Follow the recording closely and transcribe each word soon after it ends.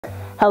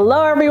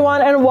Hello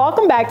everyone and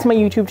welcome back to my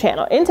YouTube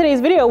channel. In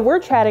today's video, we're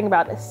chatting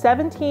about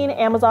 17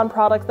 Amazon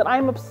products that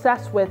I'm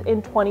obsessed with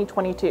in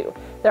 2022.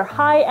 They're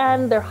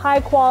high-end, they're high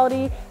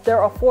quality, they're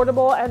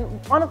affordable, and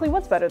honestly,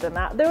 what's better than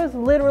that? There is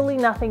literally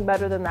nothing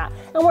better than that.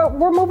 And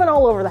we're moving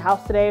all over the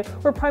house today.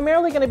 We're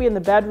primarily gonna be in the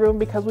bedroom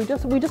because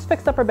we just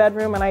fixed up our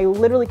bedroom and I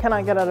literally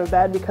cannot get out of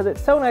bed because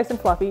it's so nice and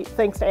fluffy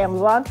thanks to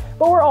Amazon.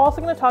 But we're also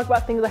gonna talk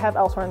about things I have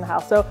elsewhere in the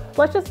house. So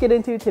let's just get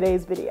into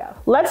today's video.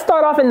 Let's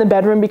start off in the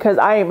bedroom because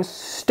I am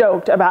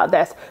stoked about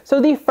this. So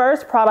the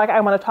first product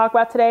I want to talk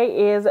about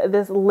today is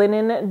this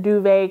linen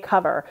duvet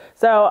cover.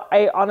 So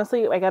I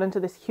got into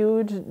this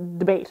huge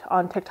debate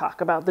on TikTok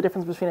about the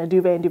difference between a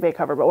duvet and duvet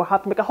cover, but we'll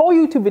have to make a whole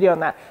YouTube video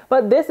on that.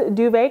 But this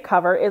duvet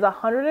cover is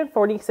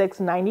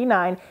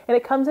 $146.99 and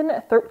it comes in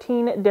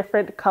 13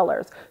 different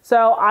colors.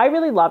 So I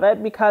really love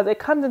it because it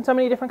comes in so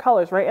many different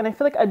colors, right? And I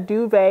feel like a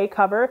duvet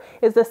cover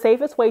is the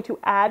safest way to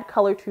add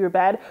color to your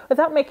bed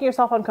without making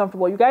yourself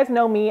uncomfortable. You guys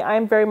know me,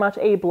 I'm very much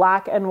a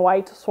black and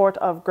white sort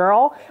of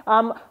girl.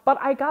 But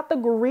I got the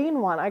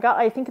green one.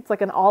 I think it's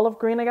like an olive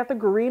green. I got the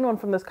green one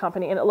from this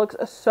company and it looks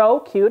so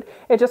cute.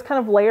 It just kind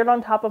of layered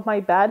on top of my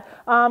bed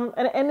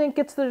and it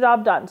gets the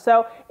job done.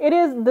 So it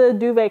is the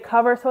duvet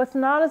cover, so it's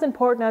not as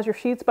important as your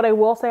sheets, but I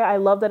will say I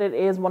love that it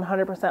is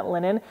 100%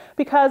 linen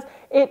because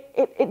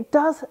it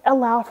does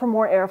allow for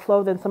more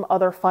airflow than some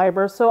other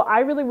fibers. So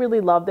I really,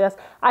 really love this.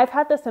 I've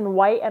had this in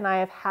white and I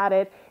have had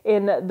it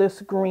in this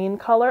green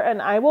color,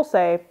 and I will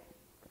say,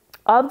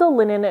 of the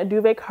linen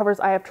duvet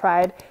covers I have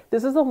tried,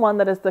 this is the one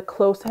that is the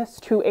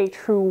closest to a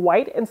true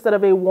white instead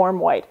of a warm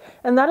white.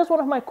 And that is one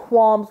of my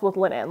qualms with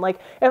linen. Like,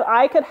 if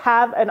I could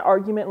have an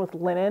argument with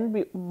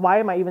linen, why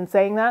am I even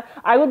saying that?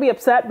 I would be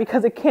upset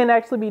because it can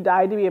actually be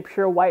dyed to be a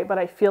pure white, but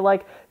I feel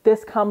like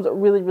this comes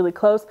really, really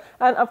close.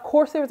 And of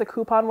course there's a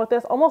coupon with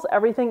this. Almost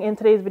everything in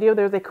today's video,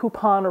 there's a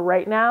coupon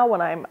right now when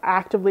I'm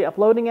actively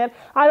uploading it.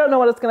 I don't know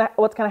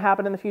what's gonna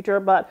happen in the future,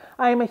 but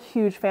I am a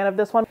huge fan of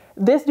this one.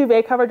 This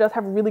duvet cover does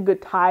have really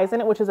good ties in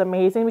it, which is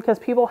amazing because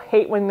people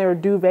hate when their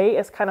duvet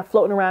is kind of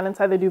floating around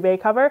inside the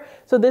duvet cover.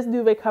 So this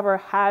duvet cover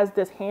has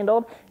this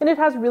handled and it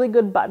has really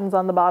good buttons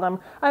on the bottom.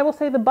 I will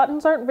say the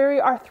buttons aren't very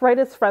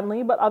arthritis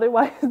friendly, but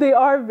otherwise they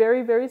are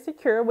very, very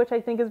secure, which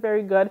I think is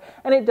very good.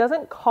 And it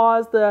doesn't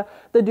cause the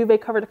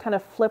duvet cover to kind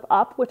of flip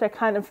up, which I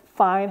kind of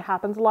find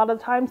happens a lot of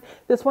the times.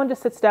 This one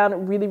just sits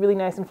down really, really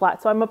nice and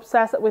flat. So I'm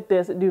obsessed with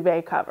this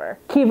duvet cover.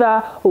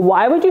 Kiva,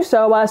 why would you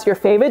show us your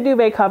favorite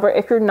duvet cover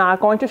if you're not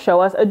going to show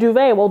us a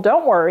duvet? Well,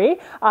 don't worry.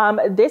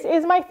 This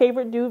is my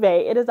favorite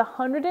duvet. It is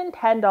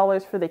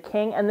 $110 for the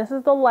king, and this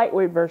is the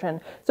lightweight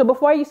version. So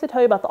before I used to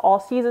tell you about the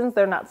all seasons,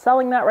 they're not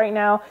selling that right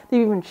now.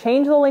 They've even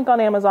changed the link on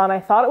Amazon. I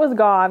thought it was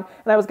gone,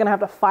 and I was gonna have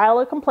to file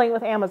a complaint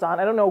with Amazon.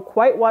 I don't know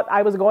quite what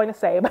I was going to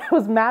say, but I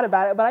was mad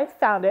about it, but I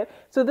found it.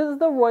 So this is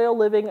the Royal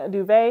Living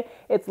duvet.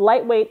 It's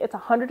lightweight. It's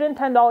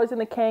 $110 in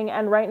the king,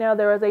 and right now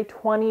there is a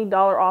 $20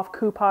 off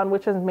coupon,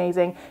 which is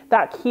amazing.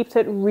 That keeps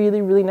it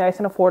really, really nice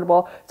and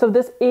affordable. So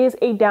this is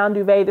a down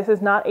duvet. This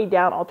is not a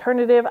down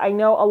alternative. I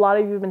know a lot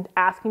of you have been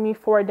asking me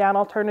for a down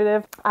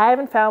alternative. I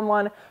haven't found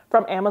one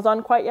from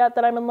Amazon quite yet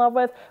that I'm in love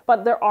with,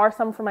 but there are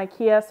some from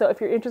IKEA. So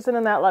if you're interested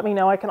in that, let me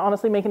know. I can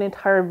honestly make an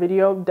entire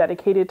video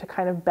dedicated to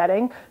kind of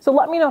bedding. So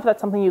let me know if that's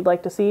something you'd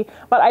like to see.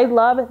 But I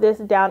love this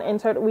down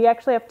insert. We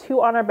actually have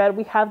two on our bed.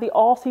 We have the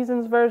all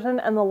seasons version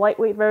and the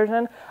lightweight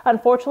version.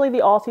 Unfortunately,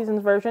 the all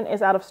seasons version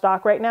is out of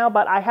stock right now,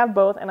 but I have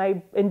both and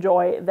I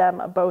enjoy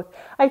them both.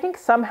 I think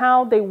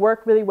somehow they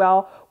work really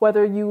well,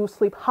 whether you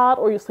sleep hot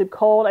or you sleep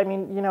cold. I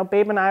mean, you know,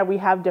 babe and I, we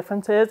have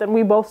differences and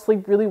we both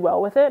sleep really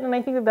well with it. And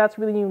I think that that's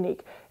really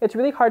unique. It's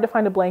really hard to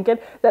find a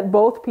blanket that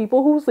both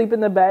people who sleep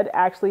in the bed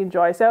actually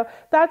enjoy. So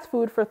that's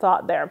food for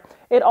thought there.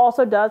 It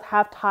also does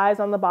have ties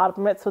on the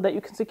bottom of it so that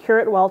you can secure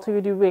it well to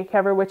your duvet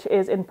cover, which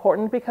is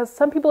important because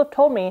some people have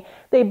told me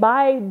they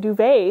buy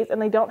duvets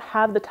and they don't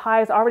have the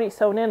ties already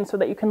sewn in so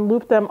that you can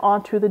loop them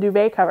onto the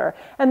duvet cover.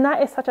 And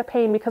that is such a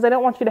pain because I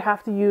don't want you to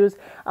have to use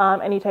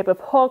any type of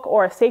hook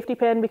or a safety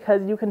pin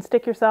because you can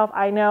stick yourself.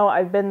 I know,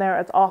 I've been there,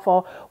 it's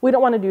awful. We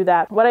don't want to do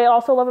that. What I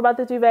also love about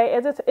the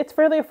duvet is it's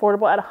fairly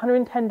affordable at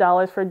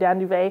 $110 for a down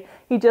duvet.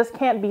 You just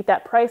can't beat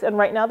that price. And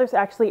right now there's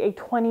actually a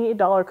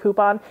 $20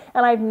 coupon,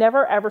 and I've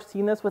never ever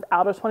seen this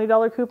without a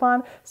 $20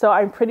 coupon. So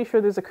I'm pretty sure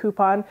there's a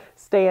coupon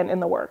staying in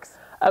the works.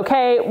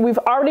 Okay, we've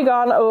already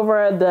gone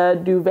over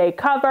the duvet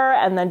cover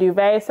and the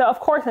duvet. So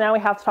of course now we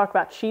have to talk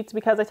about sheets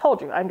because I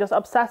told you, I'm just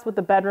obsessed with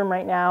the bedroom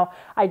right now.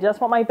 I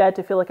just want my bed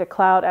to feel like a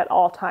cloud at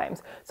all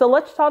times. So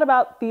let's talk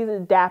about these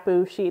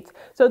Dapu sheets.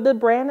 So the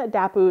brand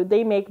Dapu,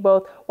 they make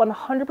both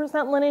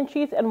 100% linen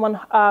sheets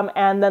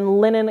and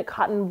then linen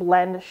cotton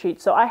blend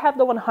sheets. So I have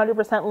the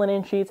 100%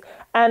 linen sheets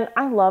and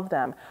I love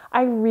them.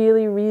 I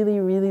really,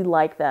 really, really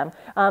like them.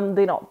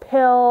 They don't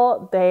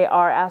pill. They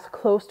are as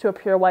close to a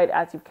pure white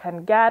as you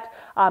can get.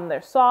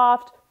 They're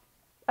soft.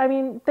 I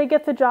mean, they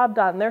get the job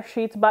done. They're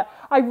sheets, but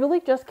I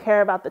really just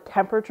care about the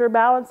temperature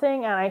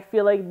balancing, and I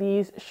feel like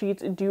these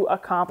sheets do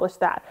accomplish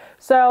that.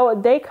 So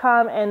they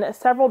come in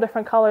several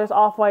different colors,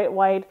 off-white,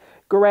 white,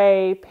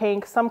 gray,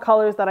 pink, some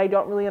colors that I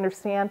don't really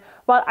understand,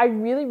 but I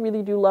really,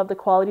 really do love the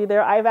quality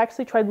there. I've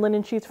actually tried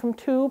linen sheets from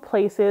 2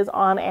 places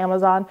on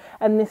Amazon,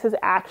 and this has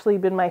actually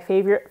been my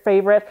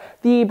favorite.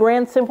 The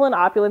brand Simple and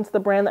Opulence, the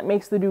brand that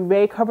makes the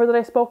duvet cover that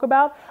I spoke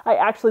about, I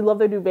actually love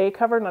their duvet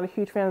cover. Not a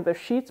huge fan of their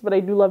sheets, but I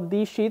do love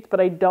these sheets, but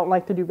I don't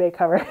like the duvet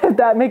cover, if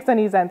that makes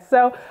any sense.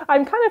 So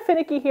I'm kind of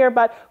finicky here,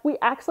 but we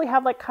actually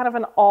have like kind of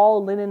an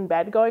all linen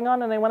bed going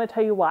on, and I want to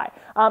tell you why.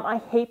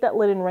 I hate that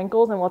linen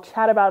wrinkles, and we'll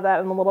chat about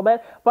that in a little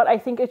bit, but I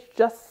think it's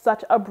just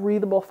such a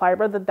breathable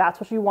fiber that that's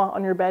what you want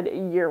on your bed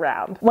year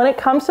round. When it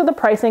comes to the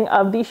pricing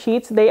of these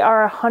sheets, they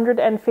are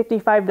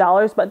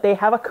 $155, but they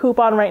have a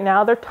coupon right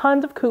now. There are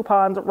tons of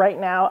coupons right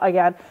now,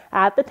 again,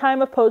 at the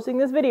time of posting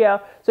this video.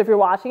 So if you're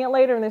watching it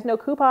later and there's no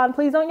coupon,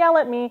 please don't yell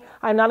at me.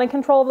 I'm not in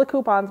control of the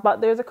coupons,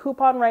 but there's a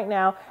coupon right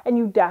now, and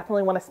you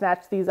definitely want to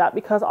snatch these up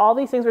because all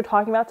these things we're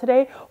talking about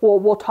today,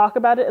 we'll talk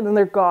about it and then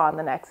they're gone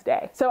the next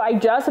day. So I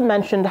just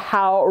mentioned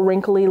how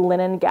wrinkly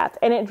linen gets,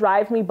 and it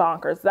drives me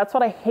bonkers. That's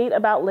what I hate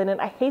about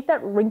linen. I hate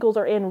that wrinkles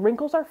are in.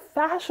 Wrinkles are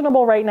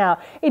fashionable right now.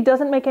 It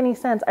doesn't make any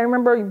sense. I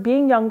remember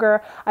being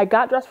younger, I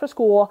got dressed for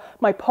school,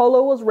 my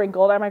polo was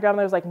wrinkled, and my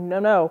grandmother was like,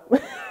 no,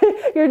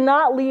 you're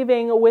not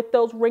leaving with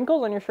those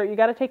wrinkles on your shirt. You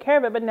got to take care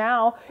of it. But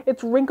now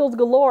it's wrinkles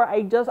galore.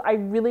 I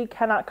really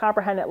cannot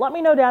comprehend it. Let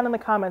me know down in the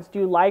comments, do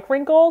you like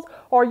wrinkles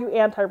or are you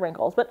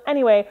anti-wrinkles? But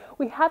anyway,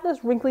 we have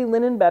this wrinkly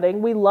linen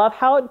bedding. We love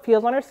how it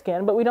feels on our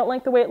skin, but we don't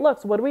like the way it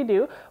looks. What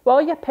do?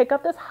 Well, you pick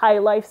up this High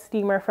Life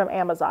steamer from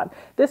Amazon.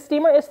 This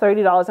steamer is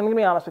 $30. I'm gonna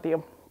be honest with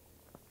you.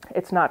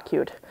 It's not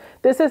cute.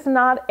 This is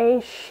not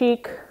a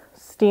chic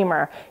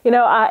steamer. You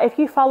know, if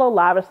you follow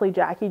Lavishly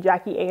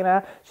Jackie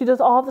Aina, she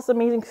does all this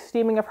amazing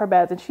steaming of her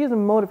beds, and she's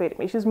motivated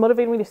me. She's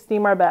motivated me to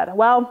steam our bed.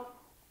 Well,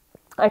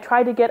 I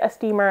tried to get a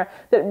steamer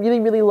that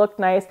really, really looked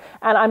nice,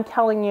 and I'm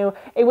telling you,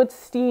 it would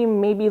steam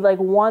maybe like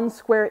 1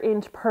 square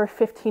inch per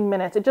 15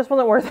 minutes. It just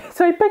wasn't worth it.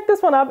 So I picked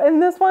this one up, and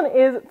this one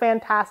is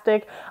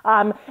fantastic.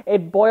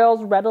 It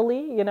boils readily.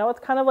 You know, it's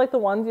kind of like the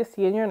ones you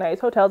see in your nice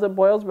hotels. It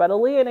boils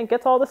readily, and it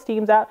gets all the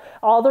steams out,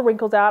 all the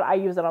wrinkles out. I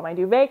use it on my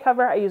duvet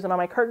cover. I use it on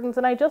my curtains,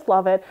 and I just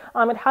love it.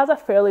 It has a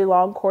fairly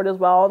long cord as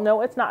well.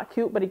 No, it's not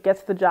cute, but it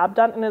gets the job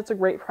done, and it's a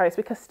great price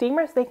because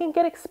steamers, they can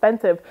get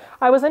expensive.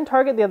 I was in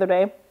Target the other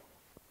day.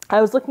 I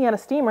was looking at a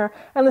steamer,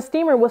 and the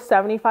steamer was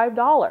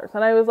 $75.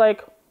 And I was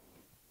like,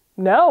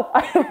 no,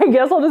 I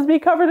guess I'll just be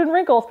covered in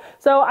wrinkles.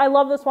 So I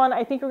love this one.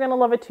 I think you're going to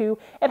love it too.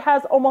 It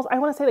has almost, I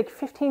want to say like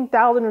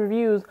 15,000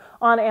 reviews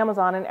on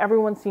Amazon, and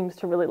everyone seems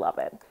to really love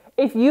it.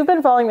 If you've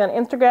been following me on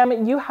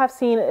Instagram, you have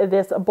seen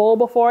this bowl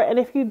before. And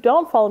if you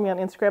don't follow me on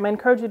Instagram, I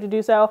encourage you to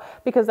do so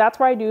because that's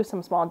where I do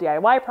some small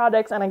DIY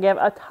projects and I give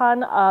a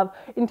ton of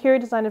interior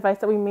design advice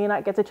that we may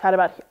not get to chat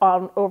about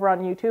over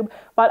on YouTube.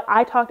 But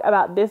I talked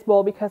about this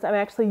bowl because I'm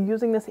actually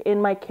using this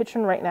in my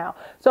kitchen right now.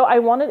 So I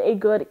wanted a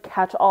good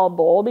catch-all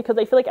bowl because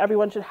I feel like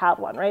everyone should have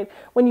one, right?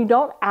 When you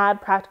don't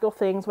add practical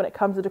things when it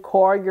comes to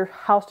decor, your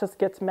house just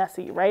gets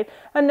messy, right?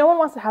 And no one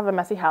wants to have a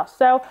messy house.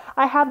 So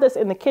I have this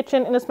in the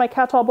kitchen, and it's my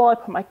catch-all bowl. I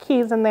put my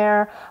keys in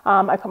there,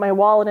 I put my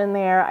wallet in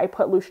there, I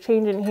put loose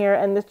change in here,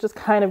 and this just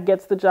kind of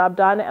gets the job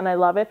done, and I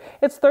love it.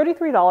 It's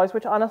 $33,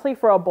 which honestly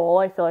for a bowl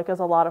I feel like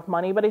is a lot of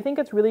money, but I think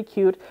it's really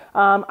cute.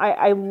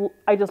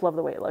 I just love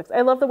the way it looks.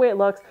 I love the way it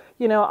looks.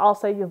 You know, I'll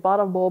say you've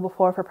bought a bowl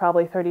before for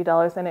probably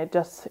 $30 and it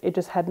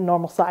just had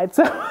normal sides.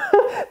 So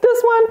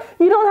this one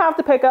you don't have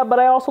to pick up, but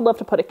I also love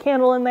to put a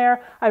candle in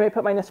there. I may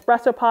put my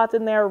Nespresso pots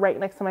in there right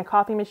next to my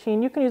coffee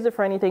machine. You can use it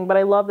for anything, but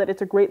I love that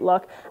it's a great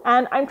look,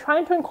 and I'm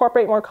trying to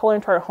incorporate more color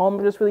into our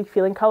home, just really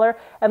feeling color,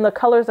 and the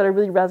colors that are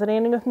really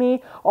resonating with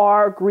me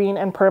are green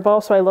and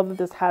purple, so I love that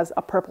this has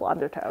a purple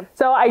undertone.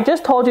 So I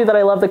just told you that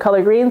I love the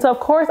color green, so of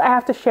course I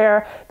have to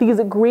share these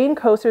green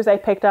coasters I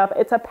picked up.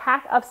 It's a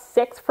pack of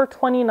 6 for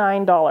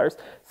 $29.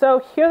 So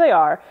here they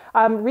are.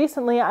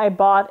 Recently I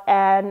bought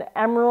an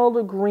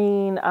emerald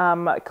green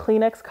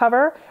Kleenex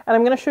cover, and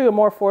I'm going to show you a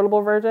more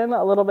affordable version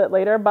a little bit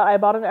later, but I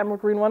bought an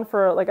emerald green one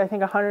for like I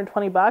think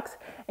 120 bucks,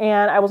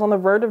 and I was on the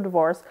verge of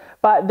divorce,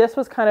 but this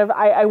was kind of,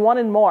 I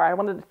wanted more. I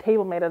wanted a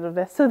table made out of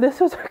this, so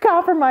this was a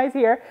compromise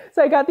here.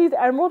 So I got these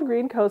emerald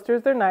green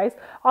coasters. They're nice.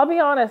 I'll be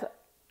honest,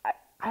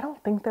 I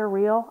don't think they're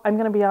real. I'm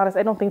going to be honest.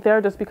 I don't think they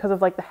are, just because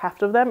of like the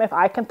heft of them. If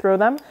I can throw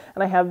them,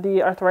 and I have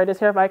the arthritis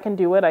here, if I can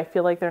do it, I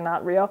feel like they're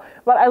not real.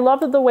 But I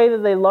love the way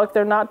that they look.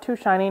 They're not too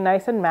shiny,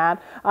 nice and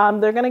matte.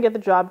 They're going to get the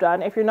job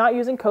done. If you're not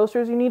using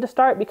coasters, you need to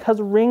start,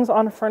 because rings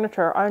on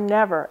furniture are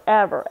never,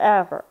 ever,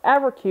 ever,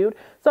 ever cute.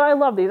 So I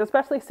love these,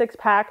 especially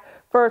 6-pack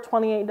for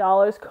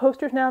 $28.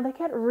 Coasters now, they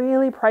get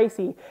really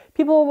pricey.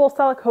 People will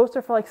sell a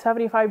coaster for like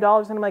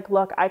 $75, and I'm like,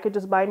 look, I could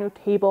just buy a new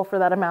table for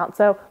that amount.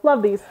 So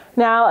love these.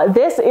 Now,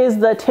 this is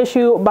the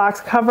tissue box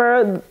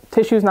cover.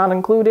 Tissue's not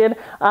included.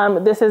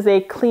 This is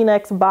a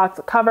Kleenex box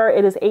cover.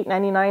 It is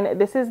 $8.99.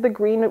 This is the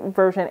green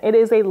version. It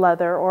is a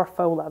leather or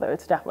faux leather.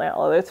 It's definitely not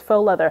leather. It's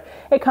faux leather.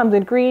 It comes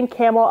in green,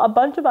 camel, a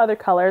bunch of other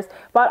colors,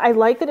 but I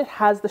like that it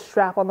has the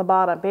strap on the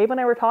bottom. Babe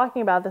and I were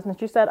talking about this, and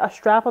she said a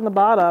strap on the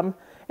bottom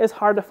is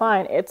hard to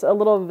find. It's a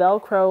little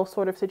Velcro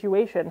sort of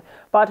situation,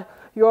 but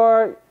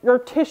your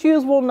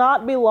tissues will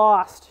not be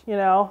lost. You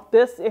know,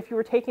 this, if you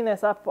were taking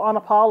this up on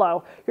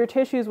Apollo, your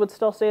tissues would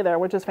still stay there,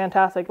 which is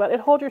fantastic, but it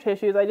holds your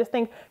tissues. I just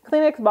think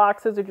Kleenex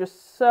boxes are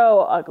just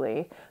so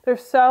ugly. They're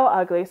so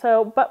ugly.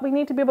 So, but we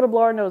need to be able to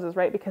blow our noses,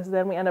 right? Because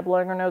then we end up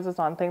blowing our noses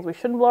on things we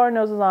shouldn't blow our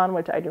noses on,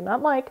 which I do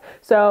not like.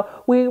 So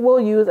we will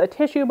use a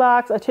tissue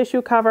box, a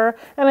tissue cover,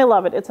 and I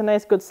love it. It's a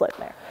nice, good slip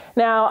there.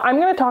 Now, I'm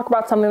going to talk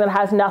about something that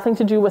has nothing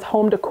to do with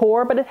home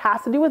decor, but it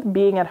has to do with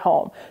being at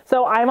home.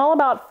 So I'm all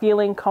about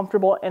feeling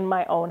comfortable in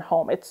my own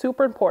home. It's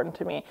super important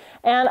to me.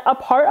 And a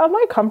part of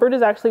my comfort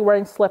is actually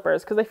wearing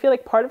slippers, because I feel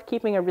like part of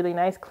keeping a really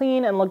nice,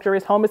 clean, and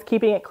luxurious home is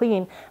keeping it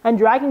clean. And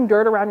dragging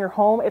dirt around your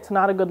home, it's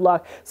not a good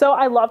look. So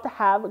I love to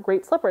have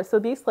great slippers. So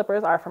these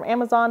slippers are from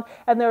Amazon,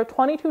 and they're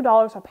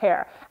 $22 a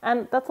pair.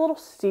 And that's a little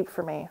steep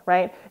for me,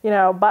 right? You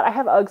know, but I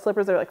have UGG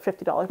slippers that are like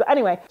 $50. But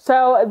anyway,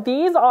 so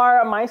these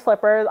are my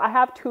slippers. I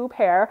have 2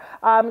 pair.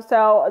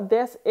 So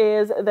this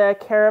is the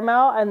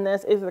caramel and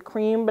this is the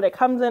cream, but it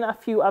comes in a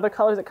few other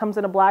colors. It comes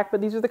in a black,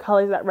 but these are the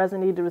colors that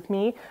resonated with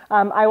me.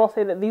 I will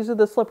say that these are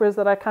the slippers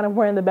that I kind of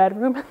wear in the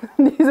bedroom.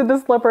 These are the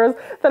slippers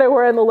that I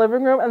wear in the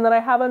living room. And then I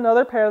have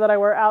another pair that I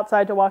wear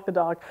outside to walk the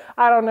dog.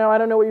 I don't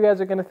know what you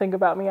guys are going to think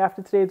about me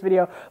after today's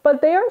video,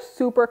 but they are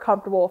super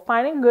comfortable.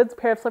 Finding a good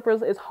pair of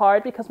slippers is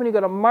hard because when you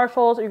go to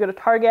Marshall's or you go to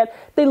Target,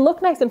 they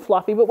look nice and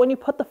fluffy, but when you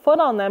put the foot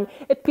on them,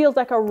 it feels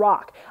like a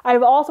rock.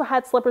 I've also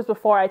had slippers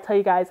before. I tell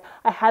you guys,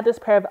 I had this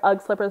pair of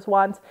UGG slippers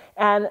once,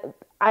 and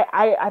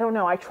I don't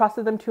know, I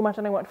trusted them too much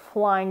and I went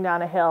flying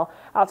down a hill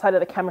outside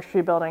of the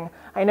chemistry building.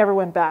 I never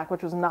went back,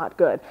 which was not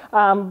good.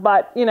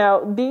 But you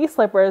know, these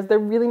slippers, they're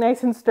really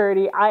nice and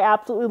sturdy. I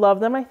absolutely love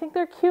them. I think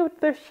they're cute,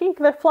 they're chic,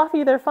 they're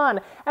fluffy, they're fun.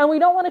 And we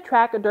don't want to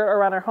track dirt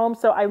around our home,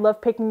 so I love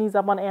picking these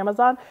up on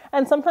Amazon.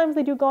 And sometimes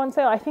they do go on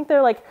sale. I think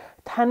they're like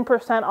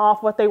 10%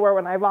 off what they were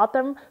when I bought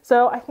them.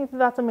 So I think that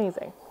that's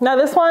amazing. Now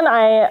this one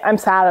I'm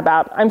sad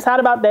about. I'm sad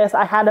about this.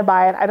 I had to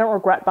buy it. I don't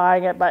regret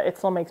buying it, but it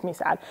still makes me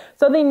sad.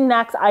 So the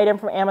next item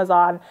from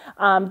Amazon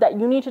that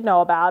you need to know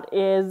about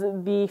is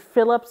the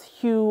Philips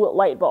Hue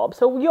light bulb.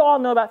 So you all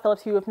know about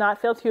Philips Hue. If not,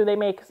 Philips Hue, they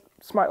make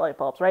smart light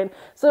bulbs, right?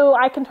 So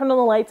I can turn on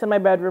the lights in my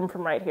bedroom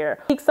from right here.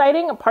 The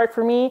exciting part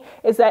for me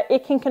is that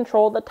it can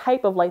control the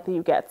type of light that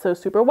you get. So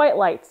super white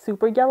light,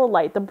 super yellow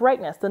light, the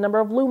brightness, the number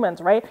of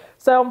lumens, right?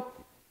 So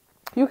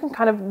you can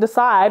kind of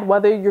decide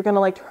whether you're going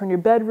to like turn your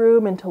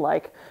bedroom into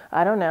like,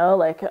 I don't know,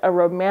 like a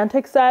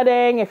romantic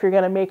setting, if you're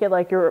going to make it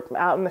like you're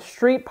out in the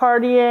street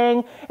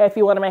partying, if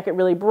you want to make it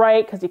really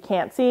bright because you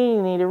can't see,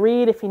 you need to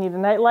read, if you need a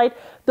night light.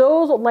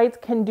 Those lights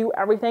can do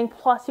everything.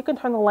 Plus you can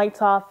turn the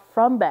lights off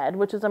from bed,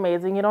 which is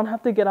amazing. You don't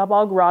have to get up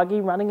all groggy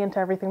running into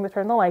everything to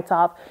turn the lights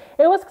off.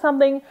 It was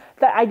something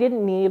that I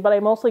didn't need, but I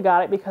mostly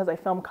got it because I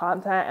film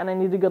content and I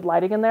needed good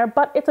lighting in there.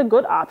 But it's a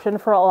good option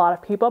for a lot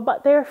of people,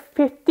 but they're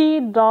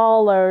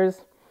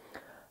 $50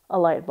 a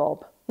light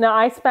bulb. Now,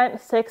 I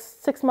spent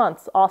six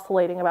months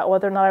oscillating about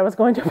whether or not I was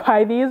going to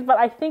buy these, but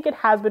I think it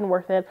has been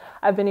worth it.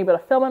 I've been able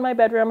to film in my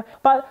bedroom,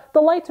 but the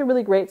lights are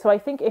really great. So I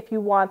think if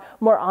you want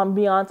more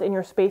ambiance in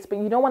your space, but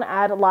you don't want to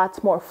add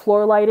lots more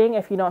floor lighting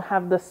if you don't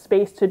have the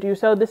space to do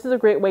so, this is a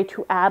great way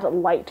to add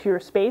light to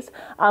your space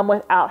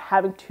without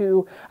having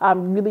to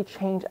really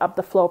change up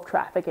the flow of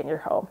traffic in your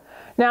home.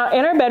 Now,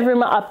 in our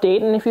bedroom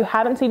update, and if you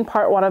haven't seen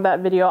part 1 of that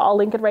video, I'll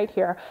link it right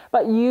here,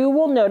 but you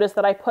will notice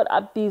that I put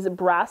up these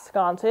brass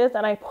sconces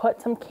and I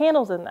put some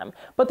candles in them,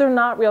 but they're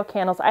not real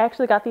candles. I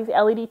actually got these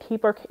LED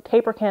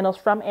taper candles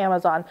from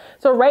Amazon.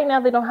 So right now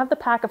they don't have the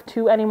pack of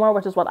 2 anymore,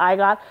 which is what I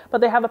got,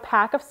 but they have a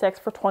pack of 6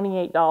 for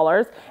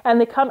 $28,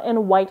 and they come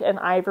in white and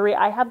ivory.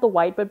 I have the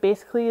white, but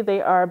basically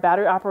they are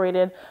battery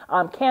operated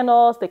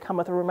candles. They come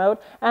with a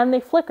remote and they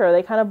flicker.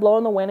 They kind of blow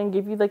in the wind and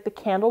give you like the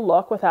candle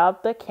look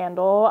without the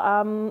candle,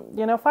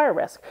 you know, fire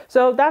risk.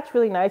 So that's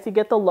really nice. You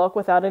get the look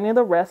without any of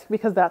the risk,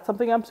 because that's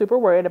something I'm super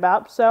worried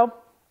about. So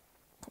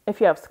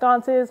if you have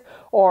sconces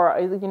or,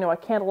 you know, a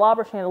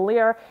candelabra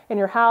chandelier in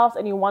your house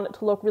and you want it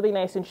to look really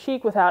nice and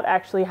chic without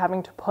actually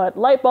having to put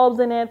light bulbs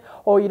in it,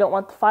 or you don't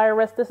want the fire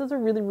risk, this is a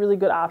really, really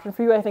good option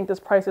for you. I think this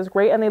price is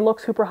great and they look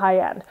super high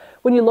end.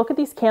 When you look at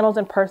these candles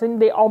in person,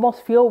 they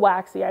almost feel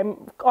waxy.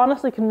 I'm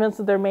honestly convinced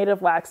that they're made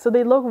of wax, so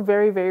they look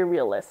very, very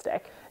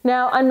realistic.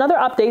 Now, another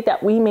update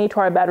that we made to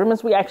our bedroom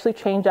is we actually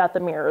changed out the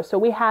mirrors. So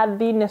we had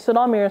the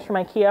Nissadal mirrors from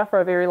IKEA for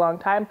a very long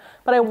time,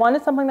 but I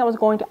wanted something that was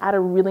going to add a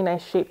really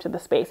nice shape to the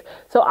space.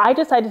 So I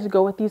decided to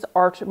go with these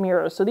arch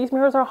mirrors. So these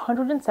mirrors are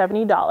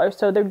 $170,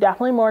 so they're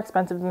definitely more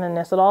expensive than the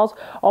Nissadals,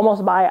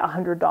 almost by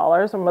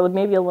 $100, or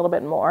maybe a little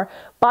bit more.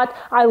 But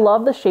I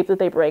love the shape that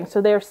they bring.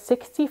 So they're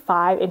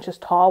 65 inches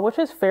tall, which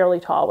is fairly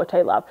tall, which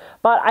I love.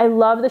 But I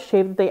love the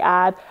shape that they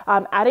add.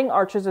 Adding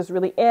arches is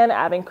really in,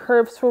 adding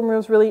curves for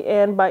rooms really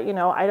in, but you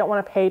know, I don't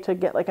want to pay to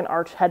get like an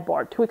arch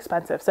headboard, too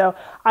expensive. So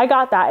I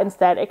got that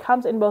instead. It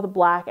comes in both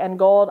black and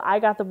gold. I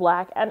got the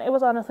black and it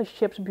was honestly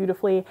shipped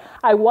beautifully.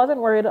 I wasn't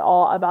worried at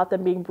all about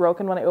them being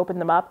broken when I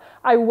opened them up.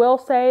 I will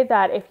say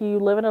that if you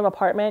live in an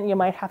apartment, you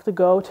might have to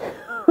go to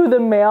to the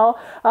mail,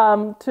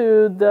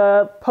 to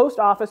the post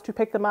office to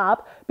pick them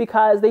up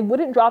because they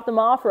wouldn't drop them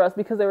off for us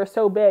because they were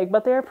so big,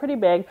 but they're pretty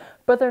big,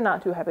 but they're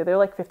not too heavy. They're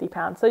like 50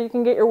 pounds. So you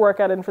can get your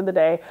workout in for the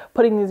day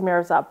putting these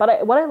mirrors up.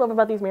 But what I love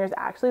about these mirrors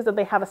actually is that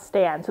they have a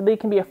stand. So they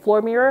can be a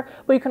floor mirror,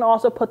 but you can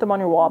also put them on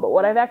your wall. But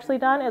what I've actually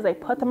done is I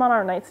put them on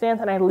our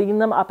nightstands and I lean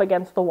them up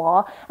against the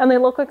wall, and they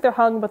look like they're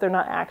hung, but they're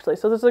not actually.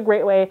 So this is a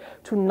great way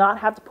to not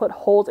have to put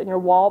holes in your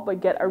wall,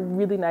 but get a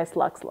really nice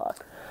luxe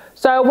look.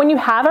 So when you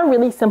have a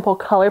really simple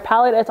color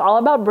palette, it's all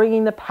about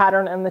bringing the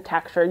pattern and the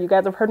texture. You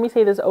guys have heard me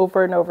say this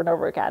over and over and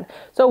over again.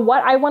 So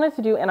what I wanted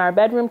to do in our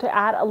bedroom to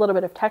add a little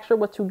bit of texture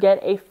was to get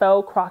a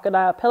faux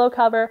crocodile pillow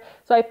cover.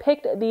 So I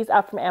picked these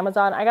up from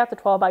Amazon. I got the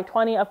 12 by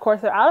 20. Of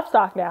course, they're out of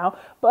stock now,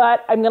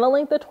 but I'm going to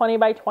link the 20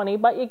 by 20,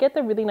 but you get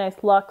the really nice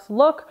luxe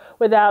look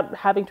without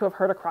having to have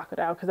hurt a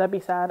crocodile, because that'd be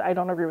sad. I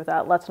don't agree with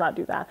that. Let's not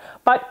do that.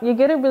 But you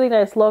get a really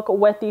nice look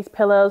with these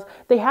pillows.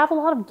 They have a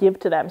lot of give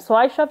to them. So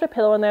I shoved a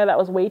pillow in there that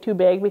was way too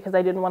big because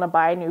I didn't want to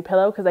buy a new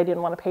pillow because I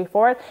didn't want to pay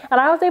for it,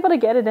 and I was able to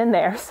get it in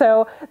there.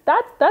 So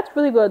that's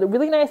really good,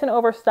 really nice and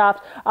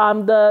overstuffed.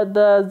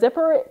 The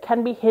zipper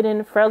can be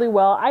hidden fairly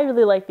well. I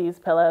really like these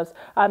pillows.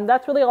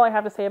 That's really all I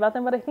have to say about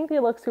them, but I think they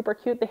look super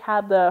cute. They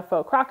have the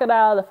faux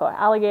crocodile, the faux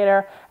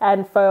alligator,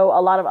 and faux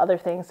a lot of other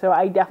things. So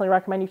I definitely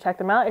recommend you check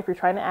them out if you're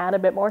trying to add a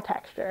bit more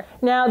texture.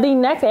 Now, the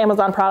next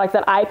Amazon product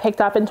that I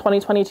picked up in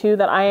 2022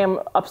 that I am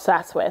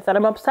obsessed with,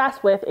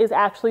 is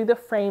actually the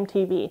Frame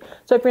TV.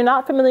 So if you're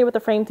not familiar with the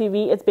Frame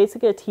TV, it's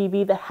basically a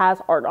TV that has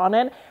art on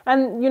it,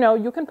 and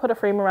you can put a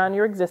frame around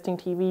your existing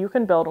TV, you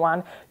can build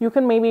one, you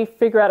can maybe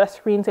figure out a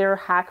screensaver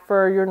hack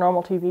for your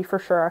normal TV for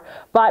sure,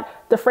 but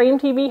the Frame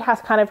TV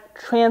has kind of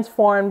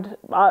transformed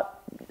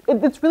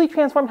it's really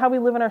transformed how we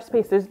live in our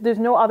space. There's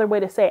no other way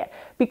to say it,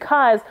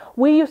 because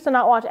we used to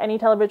not watch any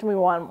television we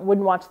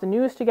wouldn't watch the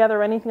news together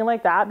or anything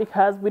like that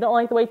because we don't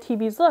like the way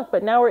TVs look,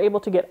 but now we're able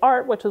to get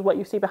art, which is what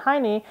you see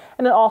behind me,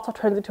 and it also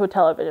turns into a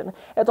television.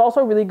 It's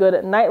also really good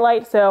at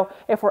nightlight, so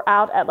if we're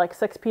out at like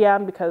 6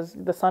 p.m. because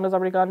the sun has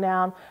already gone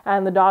down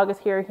and the dog is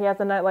here, he has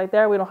the nightlight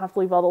there, we don't have to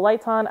leave all the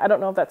lights on. I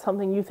don't know if that's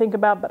something you think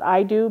about, but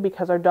I do,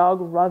 because our dog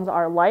runs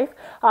our life,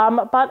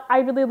 but I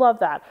really love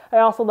that. I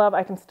also love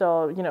I can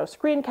still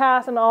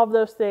screencast and all of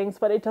those things,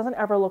 but it doesn't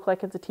ever look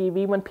like it's a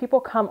TV. When people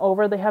come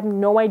over, they have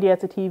no idea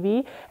it's a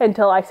TV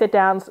until I sit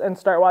down and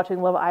start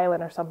watching Love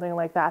Island or something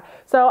like that.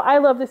 So I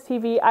love this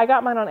TV. I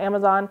got mine on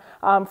Amazon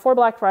for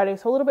Black Friday,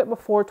 so a little bit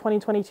before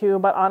 2022,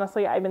 but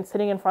honestly, I've been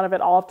sitting in front of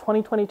it all of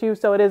 2022,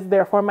 so it is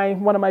therefore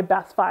one of my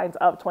best finds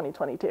of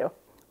 2022.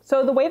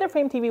 So the way the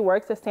Frame TV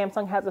works is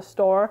Samsung has a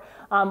store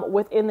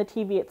within the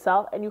TV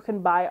itself, and you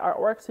can buy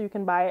artwork. So you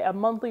can buy a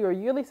monthly or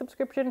yearly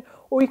subscription,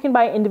 or you can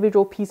buy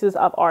individual pieces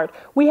of art.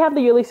 We have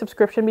the yearly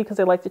subscription because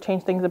I like to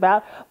change things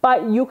about,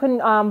 but you can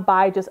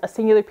buy just a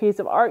singular piece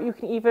of art. You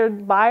can either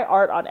buy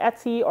art on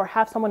Etsy or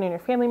have someone in your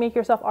family make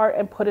yourself art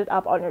and put it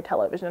up on your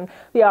television.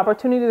 The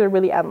opportunities are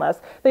really endless.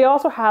 They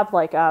also have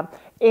like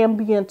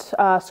ambient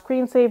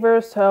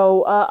screensavers,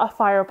 so a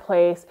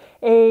fireplace,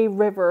 a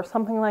river,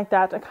 something like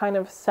that to kind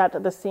of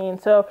set the scene.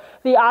 So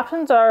the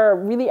options are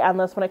really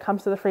endless when it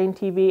comes to the Frame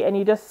TV, and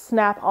you just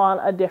snap on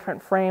a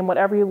different frame,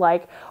 whatever you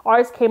like.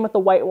 Ours came with the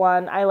white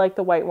one. I like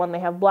the white one. They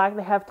have black.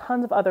 They have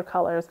tons of other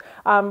colors.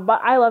 But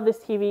I love this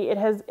TV.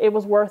 It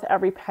was worth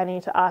every penny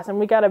to us, and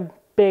we got a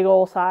big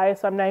old size,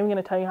 so I'm not even going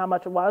to tell you how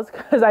much it was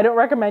because I don't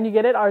recommend you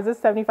get it. Ours is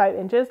 75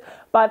 inches,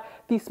 but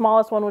the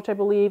smallest one, which I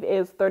believe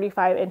is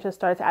 35 inches,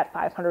 starts at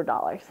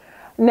 $500.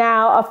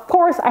 Now, of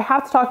course, I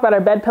have to talk about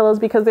our bed pillows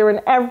because they're in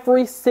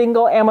every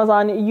single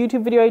Amazon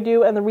YouTube video I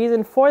do, and the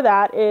reason for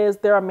that is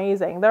they're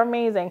amazing. They're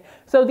amazing.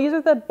 So these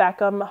are the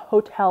Beckham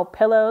Hotel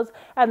pillows,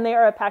 and they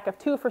are a pack of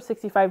 2 for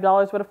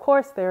 $65, but of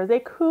course, there's a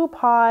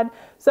coupon.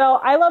 So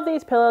I love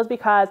these pillows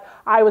because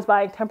I was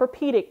buying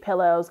Tempur-Pedic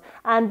pillows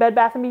and Bed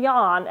Bath &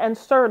 Beyond and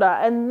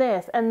Serta and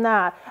this and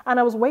that, and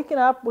I was waking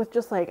up with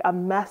just like a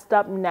messed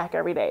up neck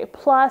every day.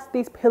 Plus,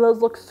 these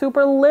pillows look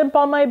super limp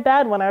on my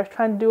bed when I was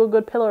trying to do a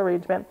good pillow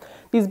arrangement.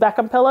 These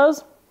Beckham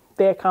pillows,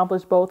 they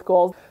accomplish both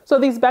goals. So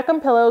these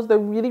Beckham pillows, they're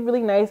really,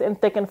 really nice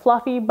and thick and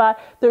fluffy, but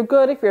they're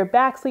good if you're a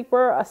back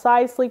sleeper, a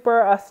side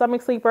sleeper, a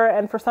stomach sleeper,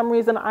 and for some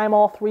reason I'm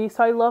all three,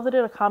 so I love that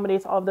it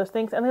accommodates all of those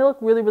things, and they look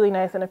really, really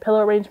nice in a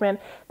pillow arrangement.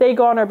 They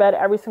go on our bed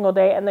every single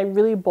day, and they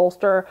really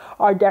bolster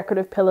our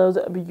decorative pillows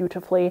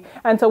beautifully.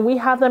 And so we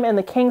have them in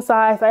the king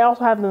size. I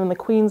also have them in the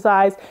queen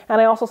size,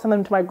 and I also send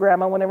them to my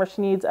grandma whenever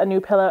she needs a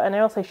new pillow, and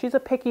I will say she's a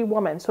picky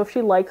woman, so if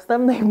she likes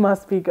them, they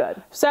must be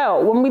good.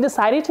 So when we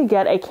decided to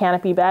get a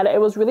canopy bed,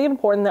 it was really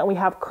important that we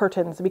have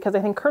curtains, because I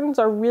think curtains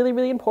are really,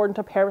 really important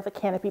to pair with a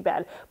canopy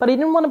bed. But I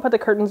didn't want to put the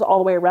curtains all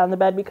the way around the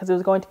bed because it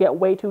was going to get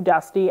way too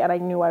dusty, and I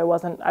knew I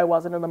wasn't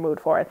in the mood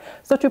for it.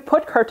 So to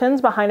put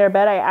curtains behind our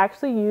bed, I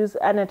actually used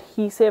an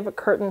adhesive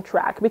curtain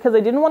track because I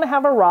didn't want to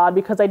have a rod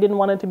because I didn't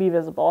want it to be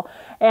visible.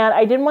 And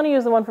I didn't want to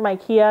use the one from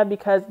IKEA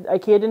because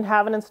IKEA didn't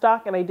have it in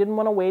stock, and I didn't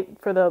want to wait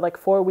for the like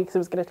 4 weeks it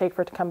was going to take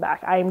for it to come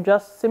back. I am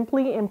just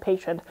simply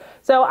impatient.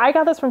 So I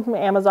got this from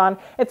Amazon.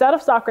 It's out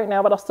of stock right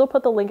now, but I'll still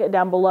put the link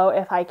down below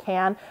if I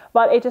can.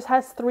 But it just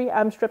has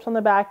 3M strips on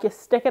the back. You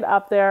stick it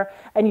up there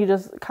and you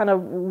just kind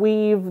of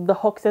weave the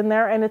hooks in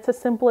there, and it's as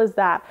simple as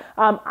that.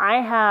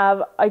 I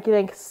have, I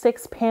think,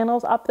 6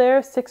 panels up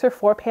there, 6 or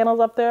 4 panels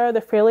up there.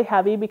 They're fairly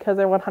heavy because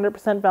they're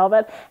 100%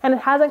 velvet, and it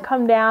hasn't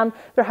come down.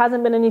 There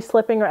hasn't been any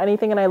slipping or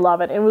anything, and I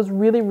love it. It was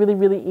really, really,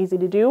 really easy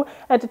to do.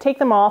 And to take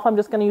them off, I'm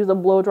just going to use a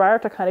blow dryer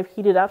to kind of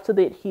heat it up so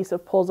the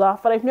adhesive pulls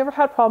off. But I've never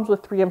had problems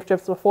with 3M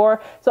strips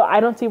before, so I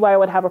don't see why I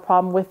would have a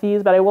problem with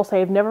these. But I will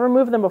say I've never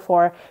removed them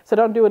before, so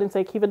don't do it and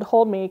say Kiva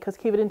told me, because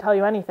Kiva didn't tell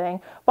you anything.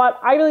 But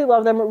I really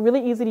love them,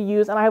 really easy to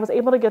use, and I was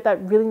able to get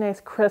that really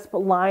nice crisp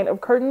line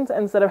of curtains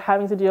instead of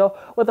having to deal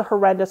with a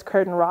horrendous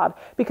curtain rod,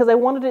 because I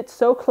wanted it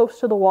so close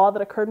to the wall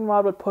that a curtain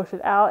rod would push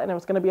it out and it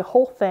was going to be a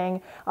whole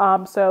thing.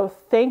 So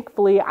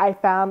thankfully I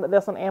found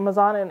this on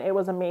Amazon and it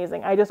was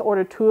amazing. I just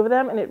ordered 2 of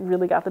them and it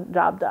really got the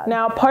job done.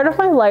 Now, part of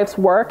my life's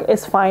work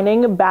is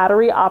finding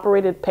battery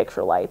operated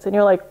picture lights, and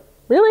you're like,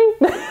 really?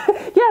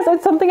 Yes,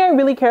 it's something I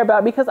really care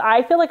about, because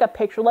I feel like a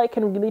picture light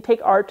can really take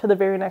art to the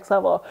very next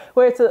level,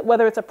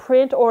 whether it's a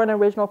print or an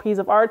original piece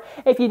of art.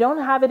 If you don't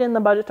have it in the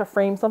budget to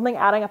frame something,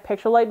 adding a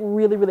picture light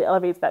really, really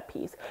elevates that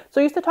piece. So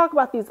I used to talk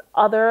about these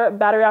other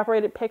battery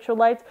operated picture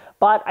lights,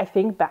 but I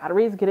think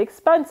batteries get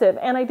expensive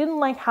and I didn't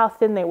like how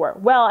thin they were.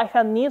 Well, I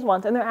found these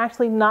ones and they're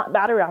actually not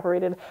battery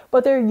operated,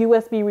 but they're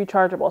USB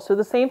rechargeable. So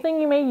the same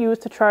thing you may use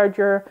to charge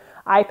your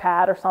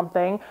iPad or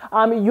something,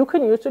 you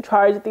can use to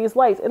charge these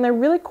lights, and they're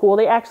really cool.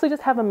 They actually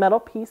just have a metal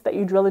piece that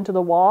you drill into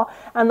the wall,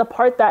 and the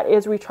part that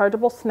is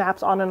rechargeable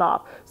snaps on and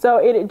off. So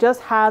it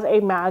just has a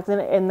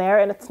magnet in there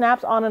and it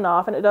snaps on and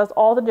off, and it does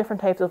all the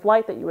different types of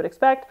light that you would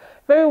expect.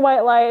 Very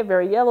white light,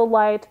 very yellow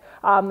light,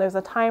 there's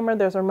a timer,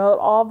 there's a remote,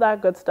 all of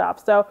that good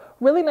stuff. So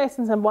really nice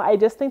and simple. I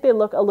just think they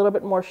look a little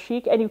bit more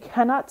chic, and you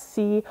cannot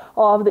see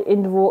all of the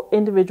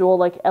individual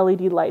like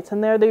LED lights in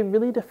there. They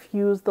really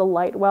diffuse the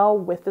light well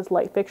with this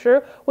light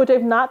fixture, which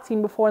I've not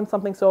seen before in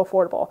something so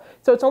affordable.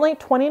 So it's only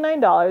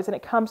 $29 and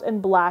it comes in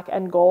black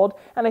and gold.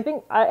 And I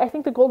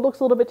think the gold looks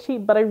a little bit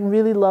cheap, but I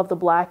really love the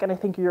black and I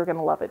think you're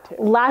gonna love it too.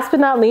 Last but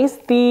not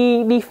least,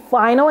 the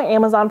final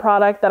Amazon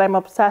product that I'm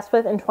obsessed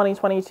with in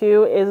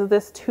 2022 is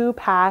this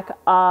 2-pack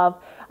of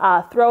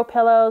throw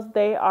pillows.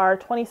 They are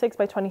 26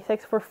 by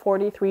 26 for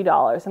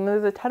 $43, and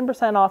there's a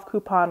 10% off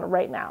coupon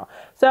right now.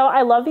 So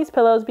I love these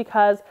pillows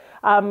because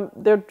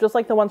they're just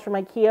like the ones from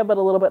IKEA, but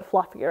a little bit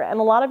fluffier. And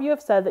a lot of you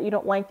have said that you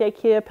don't like the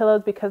IKEA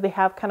pillows because they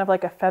have kind of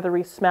like a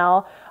feathery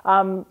smell.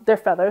 They're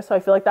feathers, so I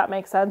feel like that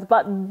makes sense,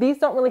 but these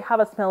don't really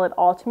have a smell at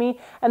all to me,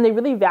 and they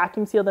really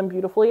vacuum seal them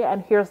beautifully.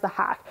 And here's the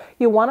hack.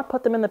 You want to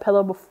put them in the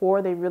pillow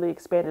before they really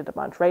expanded a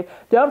bunch, right?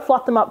 Don't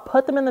fluff them up,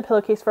 put them in the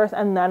pillowcase first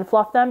and then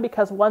fluff them,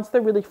 because once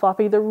they're really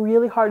fluffy, they're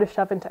really hard to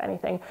shove into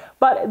anything.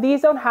 But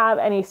these don't have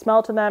any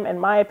smell to them, in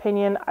my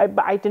opinion.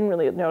 I didn't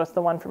really notice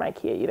the one from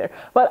IKEA either,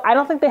 but I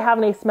don't think they have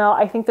any smell.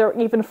 I think they're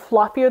even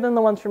fluffier than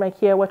the ones from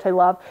IKEA, which I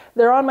love.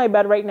 They're on my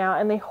bed right now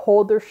and they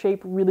hold their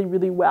shape really,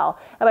 really well.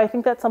 And I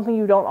think that's something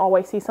you don't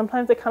always see.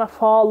 Sometimes they kind of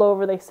fall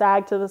over, they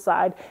sag to the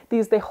side.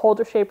 These, they hold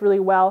their shape really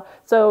well.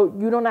 So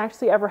you don't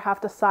actually ever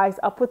have to size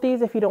up with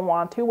these if you don't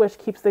want to, which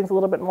keeps things a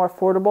little bit more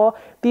affordable.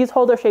 These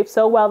hold their shape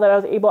so well that I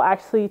was able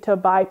actually to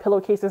buy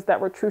pillowcases that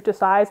were true to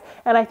size.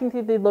 And I think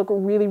that they look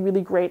really,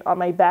 really great on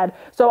my bed.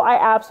 So I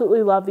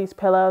absolutely love these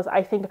pillows.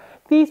 I think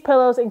these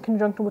pillows in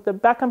conjunction with the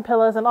Beckham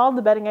pillows and all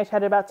the bedding I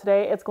chatted about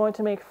today, it's going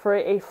to make for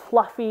a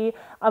fluffy,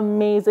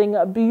 amazing,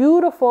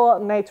 beautiful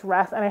night's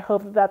rest. And I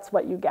hope that that's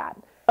what you get.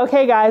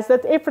 Okay guys,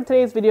 that's it for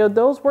today's video.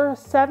 Those were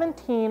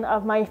 17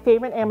 of my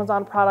favorite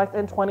Amazon products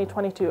in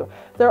 2022.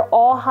 They're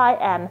all high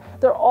end.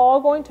 They're all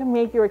going to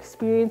make your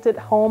experience at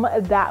home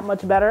that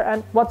much better.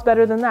 And what's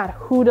better than that?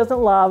 Who doesn't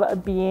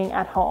love being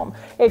at home?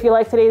 If you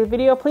like today's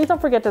video, please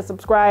don't forget to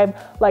subscribe,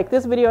 like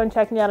this video, and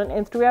check me out on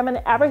Instagram.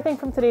 And everything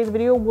from today's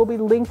video will be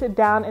linked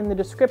down in the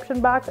description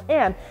box.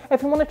 And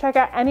if you want to check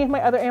out any of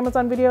my other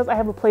Amazon videos, I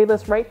have a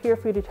playlist right here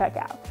for you to check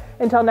out.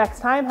 Until next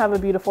time, have a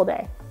beautiful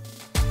day.